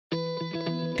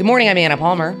Good morning, I'm Anna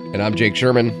Palmer. And I'm Jake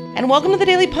Sherman. And welcome to the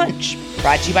Daily Punch,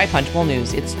 brought to you by Punchbowl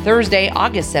News. It's Thursday,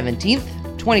 August 17th,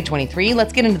 2023.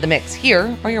 Let's get into the mix.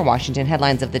 Here are your Washington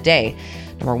headlines of the day.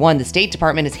 Number one, the State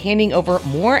Department is handing over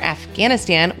more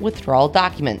Afghanistan withdrawal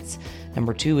documents.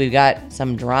 Number two, we've got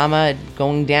some drama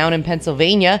going down in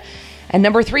Pennsylvania. And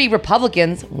number three,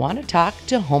 Republicans want to talk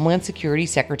to Homeland Security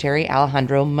Secretary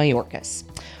Alejandro Mayorkas.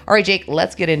 All right, Jake,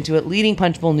 let's get into it. Leading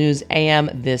Punchbowl News AM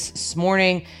this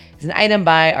morning is an item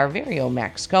by our very own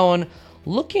Max Cohen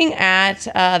looking at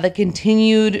the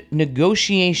continued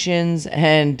negotiations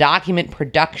and document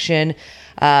production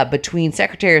between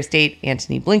Secretary of State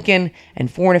Antony Blinken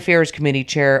and Foreign Affairs Committee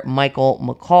Chair Michael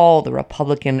McCaul, the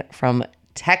Republican from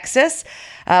Texas.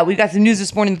 We've got some news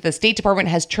this morning that the State Department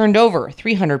has turned over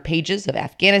 300 pages of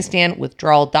Afghanistan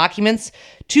withdrawal documents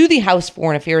to the House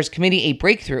Foreign Affairs Committee, a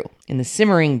breakthrough in the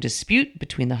simmering dispute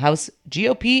between the House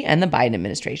GOP and the Biden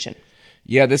administration.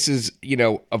 Yeah, this is,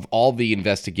 of all the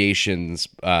investigations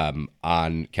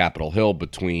on Capitol Hill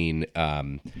between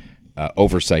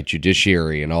oversight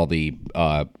judiciary and all the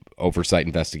oversight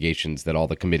investigations that all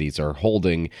the committees are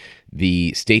holding,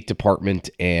 the State Department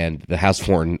and the House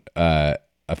Foreign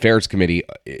Affairs Committee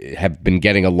have been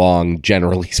getting along,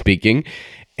 generally speaking.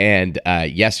 And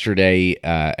yesterday,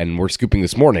 and we're scooping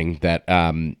this morning, that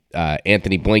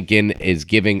Antony Blinken is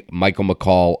giving Michael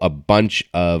McCaul a bunch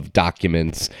of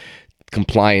documents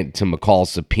compliant to McCall's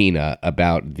subpoena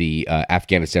about the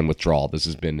Afghanistan withdrawal. This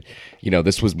has been,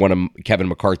 this was one of Kevin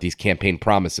McCarthy's campaign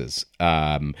promises,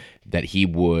 that he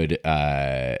would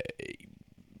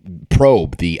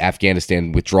probe the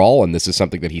Afghanistan withdrawal. And this is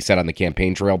something that he said on the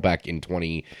campaign trail back in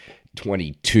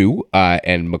 2022.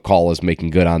 And McCaul is making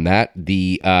good on that.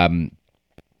 This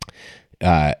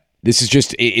is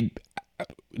just it.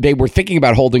 They were thinking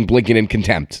about holding Blinken in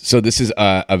contempt. So this is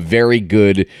a very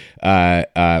good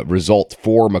result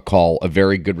for McCaul, a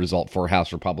very good result for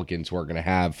House Republicans, who are going to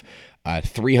have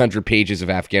 300 pages of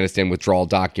Afghanistan withdrawal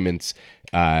documents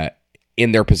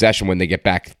in their possession when they get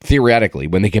back, theoretically,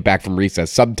 when they get back from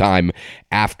recess sometime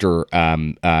after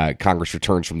Congress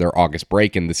returns from their August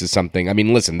break. And this is something,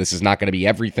 listen, this is not going to be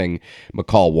everything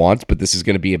McCaul wants, but this is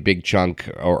going to be a big chunk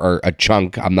or a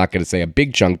chunk. I'm not going to say a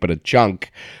big chunk, but a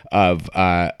chunk of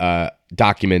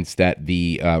documents that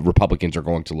the Republicans are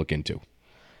going to look into.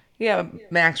 Yeah,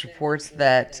 Max reports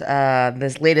that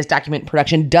this latest document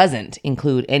production doesn't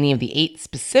include any of the 8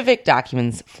 specific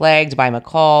documents flagged by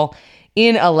McCaul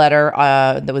in a letter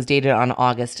that was dated on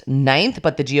August 9th,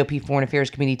 but the GOP Foreign Affairs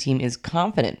Committee team is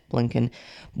confident Blinken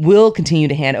will continue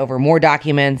to hand over more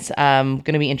documents. Going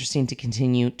to be interesting to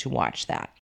continue to watch that.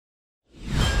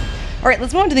 All right,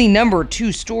 let's move on to the number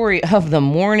 2 story of the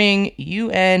morning. You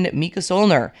and Mika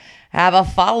Solner have a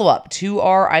follow-up to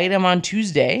our item on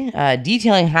Tuesday,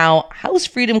 detailing how House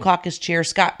Freedom Caucus Chair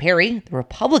Scott Perry, the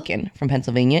Republican from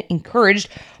Pennsylvania, encouraged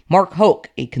Mark Hoke,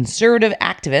 a conservative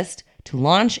activist, to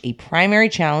launch a primary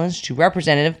challenge to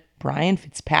Representative Brian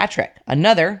Fitzpatrick,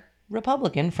 another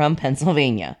Republican from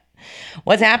Pennsylvania.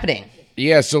 What's happening?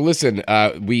 Yeah, so listen,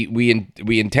 we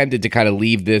intended to kind of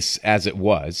leave this as it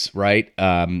was, right?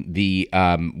 We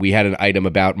had an item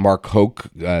about Mark Hoke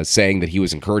saying that he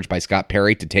was encouraged by Scott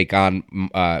Perry to take on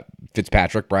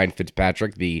Brian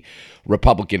Fitzpatrick, the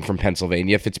Republican from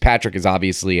Pennsylvania. Fitzpatrick is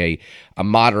obviously a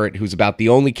moderate who's about the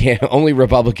only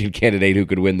Republican candidate who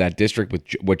could win that district,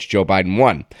 which Joe Biden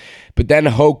won. But then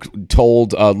Hoke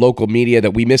told local media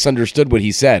that we misunderstood what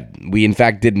he said. We, in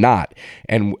fact, did not.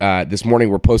 And this morning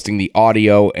we're posting the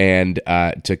audio and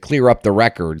to clear up the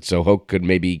record so Hoke could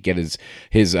maybe get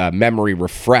his memory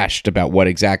refreshed about what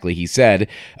exactly he said.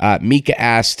 Mika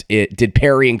asked, did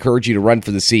Perry encourage you to run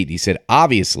for the seat? He said,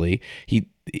 obviously,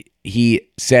 he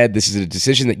said, this is a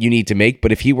decision that you need to make,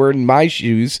 but if he were in my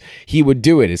shoes, he would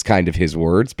do it, is kind of his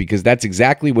words, because that's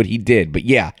exactly what he did. But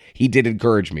yeah, he did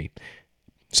encourage me.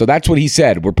 So that's what he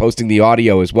said. We're posting the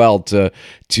audio as well to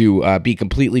be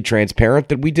completely transparent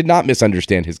that we did not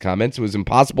misunderstand his comments. It was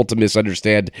impossible to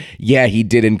misunderstand. Yeah, he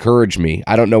did encourage me.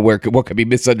 I don't know what could be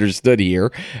misunderstood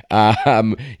here.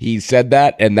 He said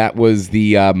that, and that was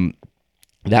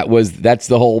that's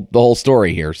the whole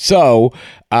story here. So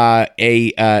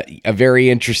a very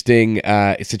interesting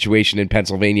situation in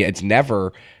Pennsylvania. It's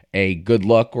never a good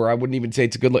look, or I wouldn't even say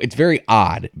it's a good look. It's very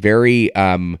odd, very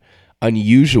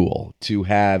unusual to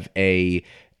have a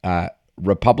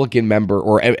Republican member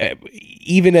or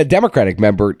even a Democratic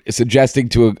member suggesting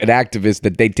to an activist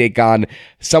that they take on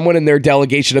someone in their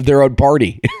delegation of their own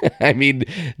party. I mean,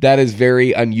 that is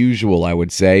very unusual, I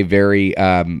would say. Very,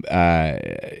 I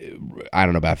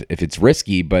don't know about if it's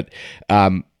risky, but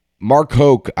Mark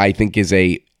Hoke, I think, is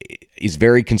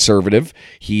very conservative.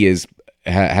 He is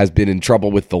has been in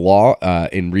trouble with the law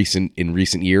in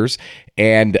recent years,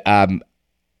 and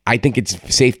I think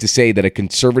it's safe to say that a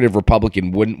conservative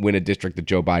Republican wouldn't win a district that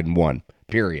Joe Biden won.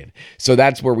 Period. So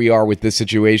that's where we are with this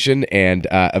situation, and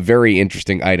a very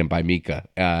interesting item by Mika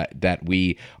that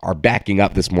we are backing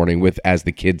up this morning with, as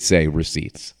the kids say,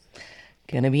 receipts.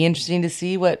 Going to be interesting to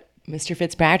see what Mr.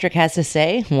 Fitzpatrick has to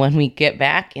say when we get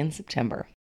back in September.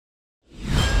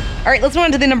 All right, let's move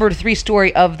on to the number 3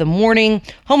 story of the morning.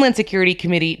 Homeland Security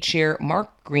Committee Chair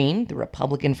Mark Green, the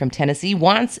Republican from Tennessee,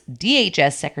 wants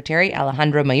DHS Secretary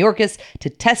Alejandro Mayorkas to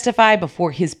testify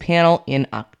before his panel in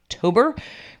October.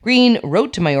 Green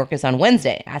wrote to Mayorkas on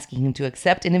Wednesday, asking him to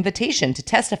accept an invitation to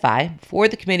testify before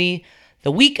the committee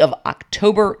the week of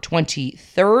October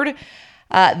 23rd.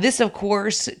 This, of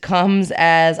course, comes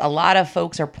as a lot of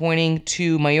folks are pointing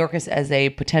to Mayorkas as a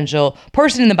potential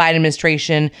person in the Biden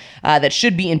administration that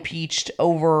should be impeached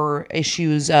over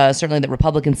issues, certainly that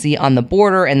Republicans see on the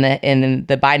border and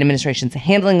the Biden administration's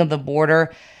handling of the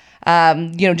border.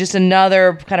 Just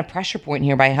another kind of pressure point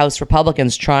here by House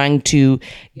Republicans trying to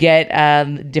get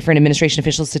different administration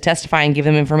officials to testify and give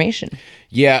them information.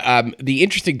 Yeah, the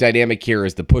interesting dynamic here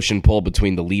is the push and pull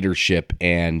between the leadership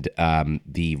and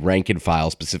the rank and file,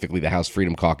 specifically the House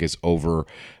Freedom Caucus, over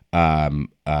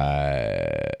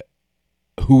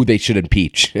who they should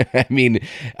impeach. I mean,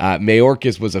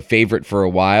 Mayorkas was a favorite for a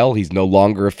while. He's no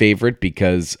longer a favorite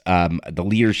because the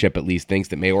leadership at least thinks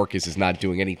that Mayorkas is not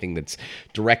doing anything that's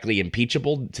directly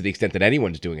impeachable to the extent that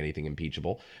anyone's doing anything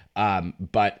impeachable.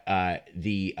 But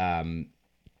the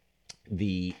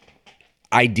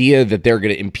idea that they're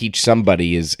going to impeach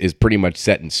somebody is pretty much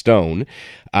set in stone.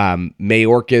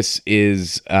 Mayorkas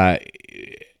is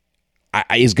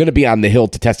going to be on the Hill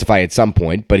to testify at some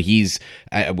point, but he's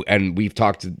and we've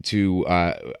talked to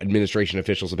administration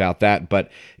officials about that.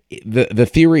 But the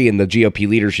theory in the GOP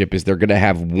leadership is they're going to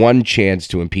have one chance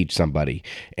to impeach somebody,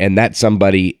 and that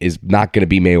somebody is not going to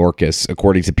be Mayorkas,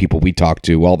 according to people we talk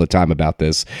to all the time about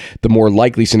this. The more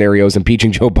likely scenario is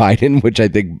impeaching Joe Biden, which I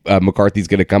think McCarthy's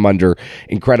going to come under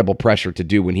incredible pressure to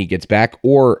do when he gets back,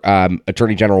 or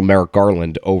Attorney General Merrick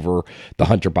Garland over the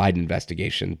Hunter Biden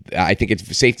investigation. I think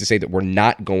it's safe to say that we're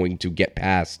not going to get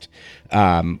past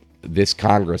this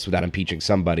Congress without impeaching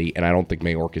somebody, and I don't think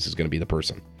Mayorkas is going to be the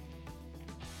person.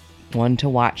 One to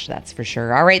watch, that's for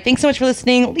sure. All right, thanks so much for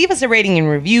listening. Leave us a rating and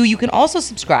review. You can also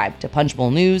subscribe to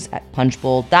Punchbowl News at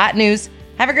punchbowl.news.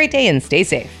 Have a great day and stay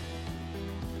safe.